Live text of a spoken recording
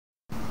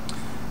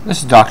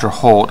This is Dr.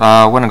 Holt.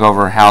 I want to go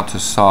over how to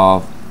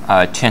solve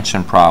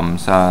tension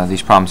problems.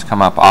 These problems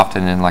come up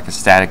often in like a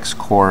statics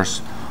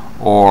course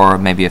or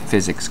maybe a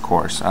physics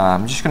course.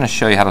 I'm just going to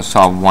show you how to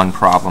solve one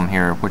problem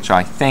here, which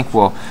I think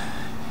you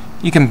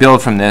can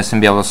build from this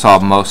and be able to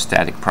solve most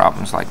static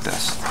problems like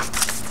this.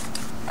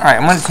 Alright,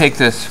 I'm going to take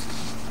this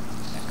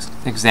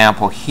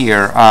example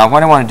here.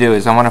 What I want to do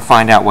is I want to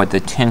find out what the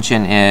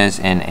tension is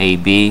in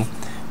AB,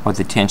 what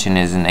the tension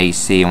is in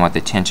AC, and what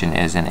the tension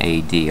is in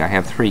AD. I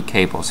have three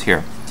cables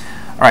here.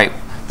 Alright,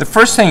 the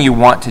first thing you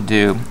want to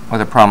do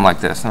with a problem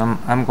like this, and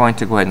I'm going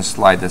to go ahead and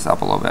slide this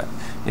up a little bit,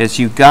 is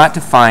you've got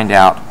to find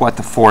out what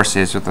the force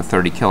is with the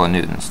 30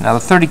 kilonewtons. Now the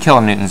 30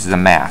 kilonewtons is a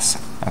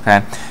mass.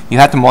 Okay, you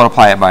have to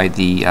multiply it by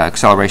the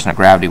acceleration of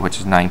gravity, which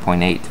is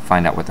 9.8, to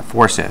find out what the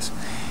force is.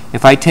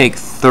 If I take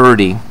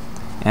 30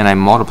 and I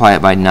multiply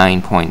it by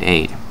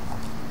 9.8,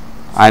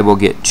 I will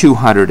get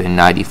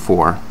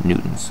 294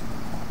 newtons.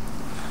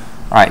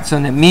 Alright, so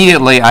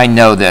immediately I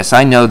know this.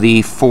 I know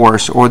the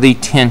force or the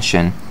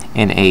tension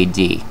in AD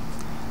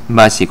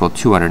must equal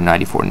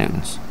 294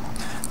 newtons.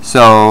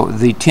 So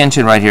the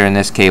tension right here in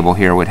this cable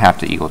here would have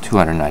to equal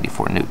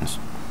 294 newtons.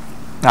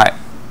 Alright,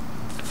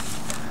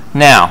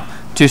 now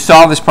to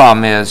solve this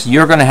problem is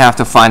you're going to have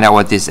to find out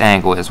what this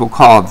angle is. We'll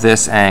call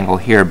this angle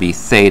here be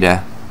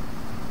theta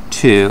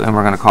 2, and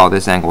we're going to call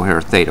this angle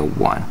here theta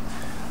 1.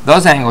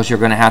 Those angles you're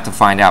going to have to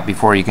find out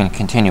before you can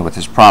continue with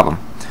this problem.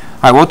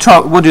 Alright, we'll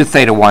do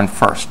theta 1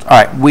 first.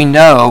 Alright, we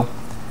know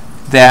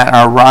that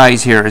our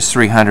rise here is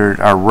 300,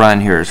 our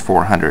run here is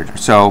 400.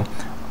 So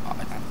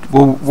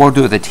we'll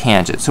do the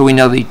tangent. So we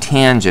know the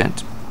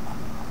tangent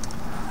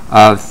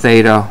of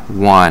theta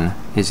 1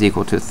 is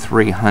equal to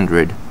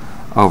 300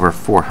 over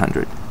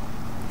 400.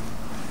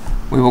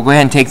 We will go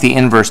ahead and take the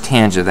inverse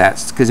tangent of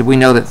that, because we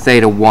know that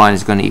theta 1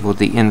 is going to equal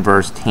the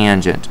inverse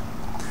tangent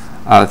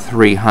of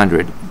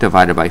 300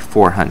 divided by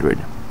 400.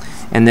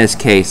 In this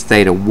case,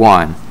 theta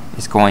 1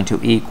 is going to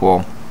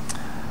equal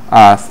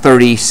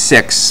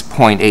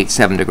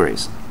 36.87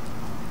 degrees.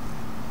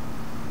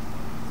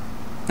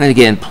 And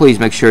again, please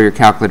make sure your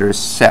calculator is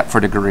set for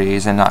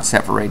degrees and not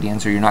set for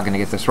radians, or you're not going to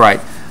get this right.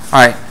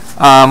 Alright,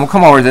 we'll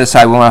come over to this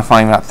side. We want to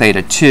find out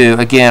theta 2.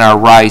 Again, our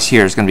rise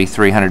here is going to be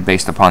 300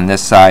 based upon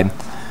this side.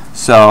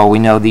 So we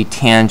know the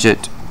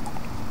tangent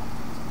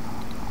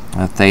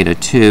of theta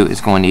 2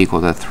 is going to equal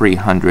to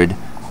 300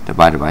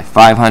 divided by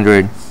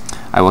 500.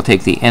 I will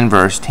take the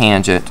inverse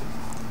tangent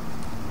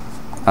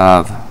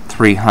of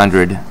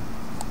 300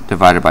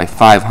 divided by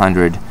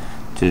 500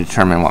 to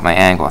determine what my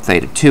angle of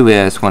theta 2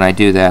 is. When I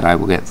do that, I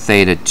will get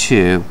theta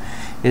 2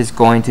 is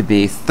going to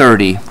be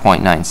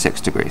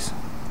 30.96 degrees.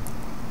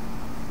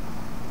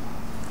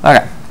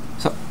 Okay,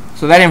 so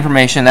that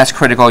information, that's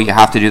critical. You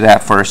have to do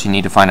that first. You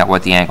need to find out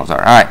what the angles are.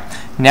 Alright,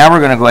 now we're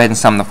going to go ahead and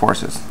sum the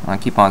forces. I'll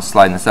keep on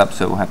sliding this up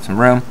so we'll have some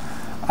room.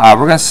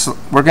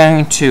 We're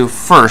going to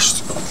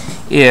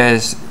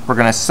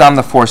sum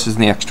the forces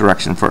in the x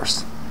direction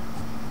first.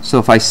 So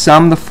if I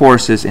sum the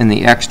forces in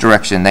the x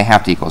direction, they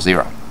have to equal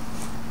 0.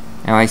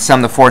 And if I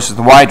sum the forces in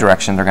the y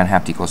direction, they're going to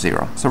have to equal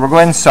 0. So we're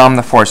going to sum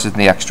the forces in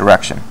the x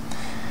direction.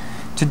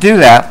 To do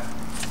that,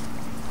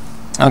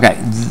 okay,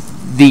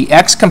 the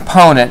x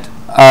component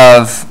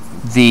of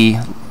the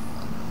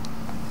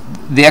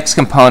x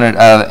component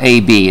of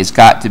AB has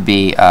got to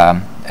be a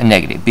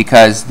negative,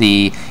 because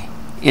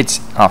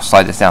I'll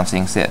slide this down so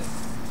you can see it.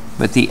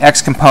 But the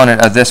x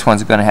component of this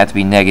one's going to have to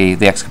be negative,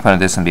 the x component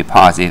of this will be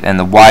positive, and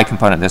the y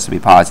component of this will be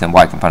positive, and the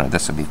y component of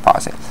this will be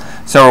positive.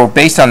 So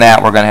based on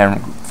that, we're going to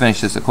have to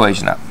finish this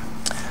equation up.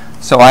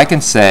 So I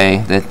can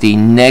say that the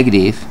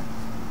negative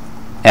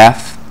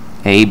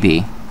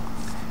FAB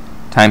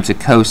times the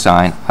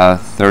cosine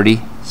of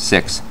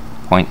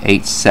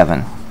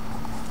 36.87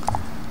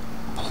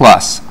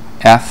 plus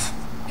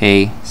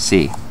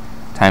FAC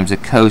times the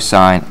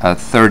cosine of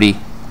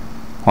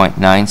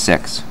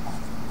 30.96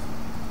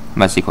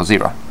 must equal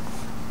 0.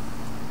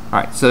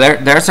 Alright, so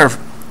there's our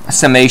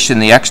summation in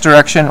the x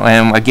direction,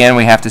 and again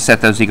we have to set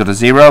those equal to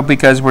 0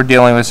 because we're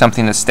dealing with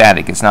something that's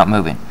static, it's not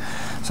moving.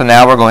 So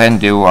now we'll go ahead and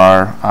do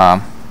our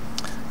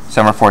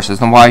sum our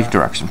forces in the y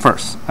direction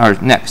first, or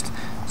next.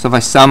 So if I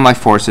sum my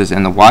forces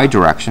in the y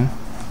direction,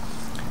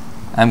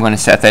 I'm going to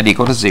set that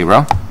equal to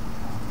 0.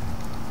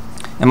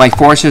 And my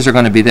forces are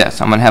going to be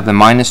this. I'm going to have the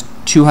minus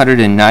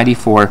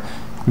 294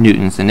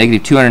 newtons, the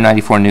negative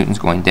 294 newtons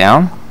going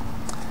down.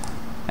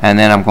 And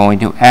then I'm going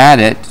to add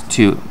it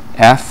to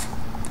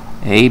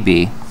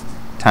FAB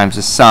times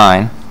the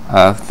sine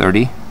of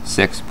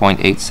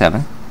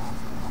 36.87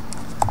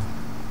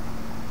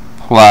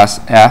 plus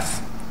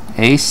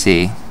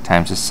FAC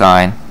times the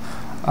sine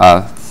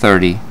of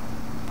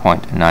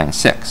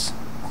 30.96.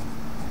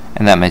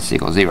 And that makes it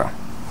equal 0.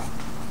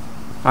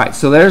 Alright,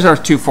 so there's our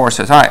two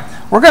forces. Alright,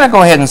 we're going to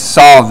go ahead and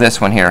solve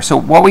this one here. So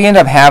what we end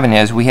up having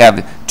is we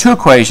have two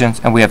equations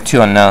and we have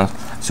two unknowns,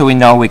 so we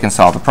know we can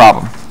solve the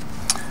problem.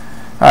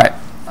 Alright,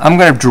 I'm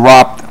going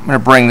to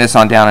bring this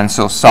on down and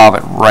so solve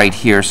it right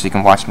here so you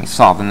can watch me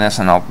solving this,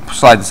 and I'll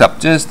slide this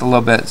up just a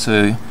little bit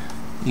so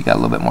you got a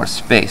little bit more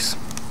space.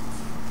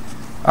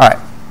 Alright,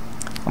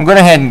 I'm I'm going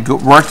to go ahead and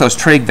work those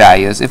trig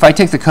values. If I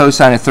take the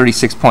cosine of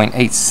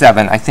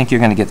 36.87, I think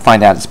you're going to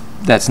find out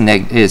that's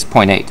is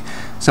 0.8.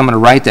 So I'm going to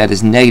write that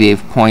as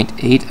negative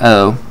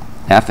 0.80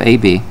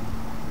 FAB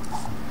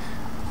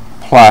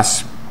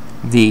plus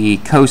the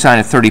cosine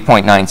of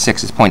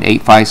 30.96 is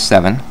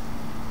 0.857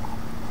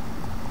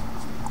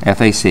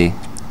 FAC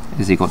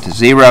is equal to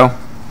 0. All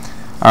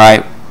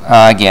right,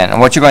 again, and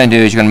what you're going to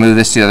do is you're going to move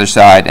this to the other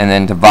side and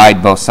then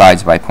divide both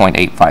sides by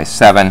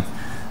 0.857.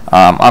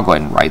 I'll go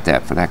ahead and write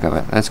that for the heck of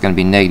it. That's going to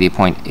be negative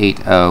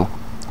 0.80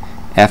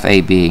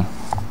 FAB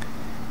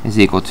is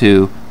equal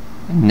to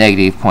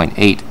negative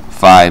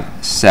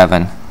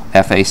 0.857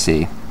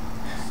 FAC.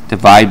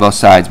 Divide both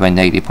sides by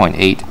negative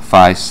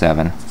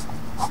 0.857.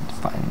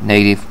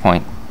 Negative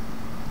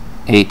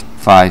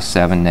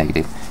 0.857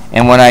 negative.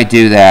 And when I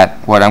do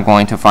that, what I'm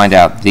going to find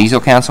out, these will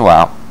cancel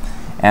out,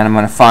 and I'm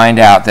going to find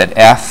out that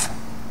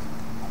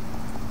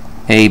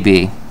FAB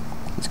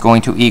is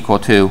going to equal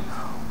to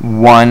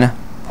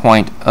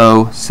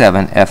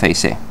 1.07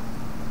 FAC.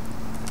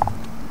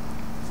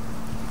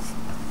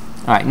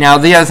 All right. Now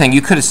the other thing,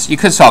 you could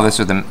solve this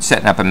with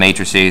setting up a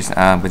matrices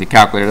with your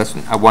calculator. That's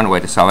one way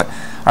to solve it.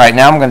 All right.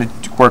 Now I'm going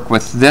to work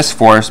with this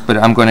for us, but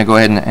I'm going to go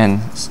ahead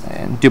and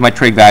do my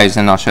trig values,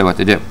 and I'll show you what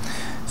to do.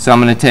 So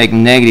I'm going to take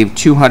negative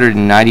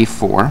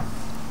 294.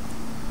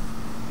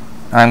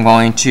 I'm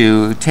going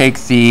to take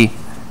the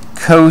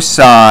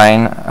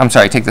cosine.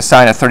 Take the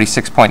sine of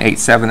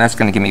 36.87. That's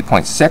going to give me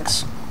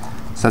 0.6.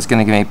 So that's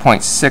going to give me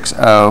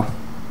 0.60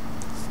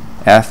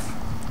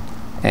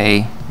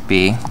 FAB.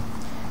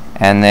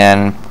 And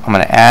then I'm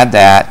going to add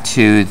that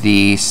to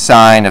the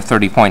sine of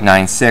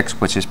 30.96,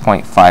 which is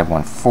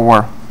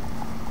 0.514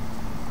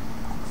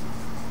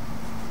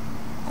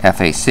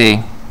 FAC.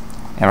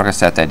 And we're going to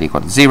set that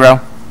equal to 0.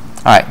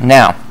 All right,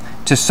 now,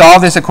 to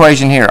solve this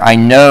equation here, I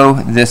know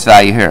this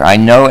value here. I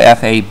know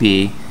FAB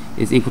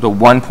is equal to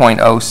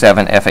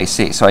 1.07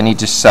 FAC. So I need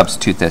to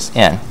substitute this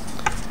in.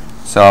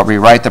 So I'll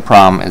rewrite the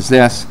problem as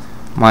this,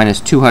 minus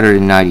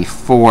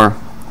 294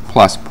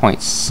 plus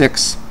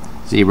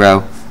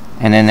 0.60.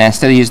 And then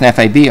instead of using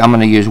FAB, I'm going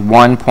to use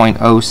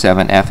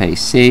 1.07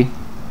 FAC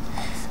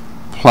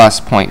plus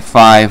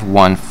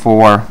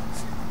 0.514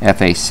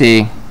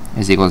 FAC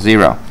is equal to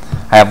 0.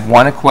 I have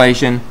one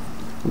equation,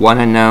 one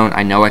unknown.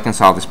 I know I can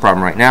solve this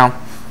problem right now.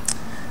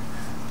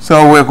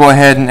 So we'll go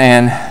ahead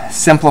and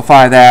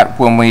simplify that.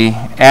 When we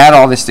add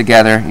all this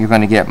together, you're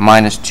going to get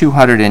minus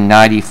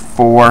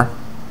 294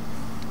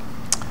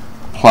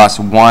 plus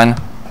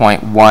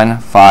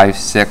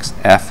 1.156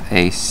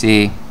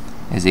 FAC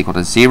is equal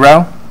to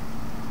 0.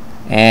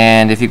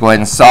 And if you go ahead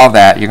and solve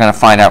that, you're going to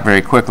find out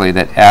very quickly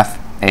that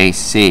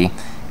FAC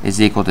is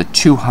equal to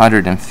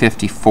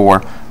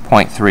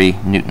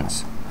 254.3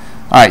 newtons.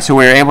 All right, so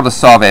we're able to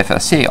solve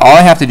FAC. All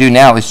I have to do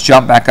now is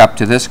jump back up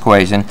to this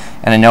equation,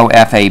 and I know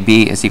FAB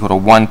is equal to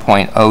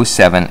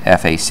 1.07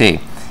 FAC.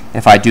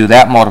 If I do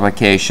that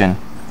multiplication,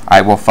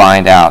 I will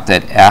find out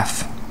that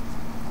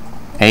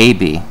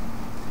FAB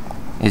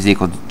is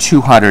equal to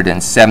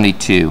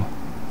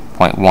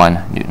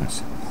 272.1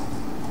 newtons.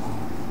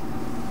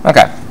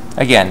 Okay.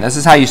 Again, this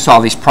is how you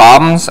solve these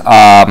problems.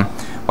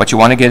 What you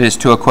want to get is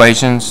two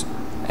equations,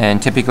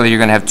 and typically you're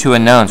going to have two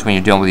unknowns when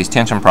you're dealing with these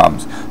tension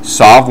problems.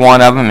 Solve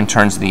one of them in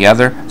terms of the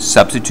other,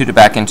 substitute it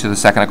back into the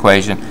second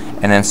equation,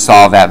 and then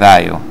solve that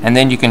value. And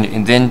then you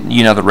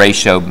know the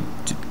ratio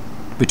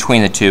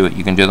between the two.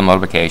 You can do the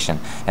multiplication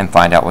and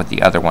find out what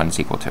the other one is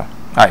equal to. All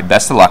right,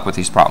 best of luck with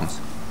these problems.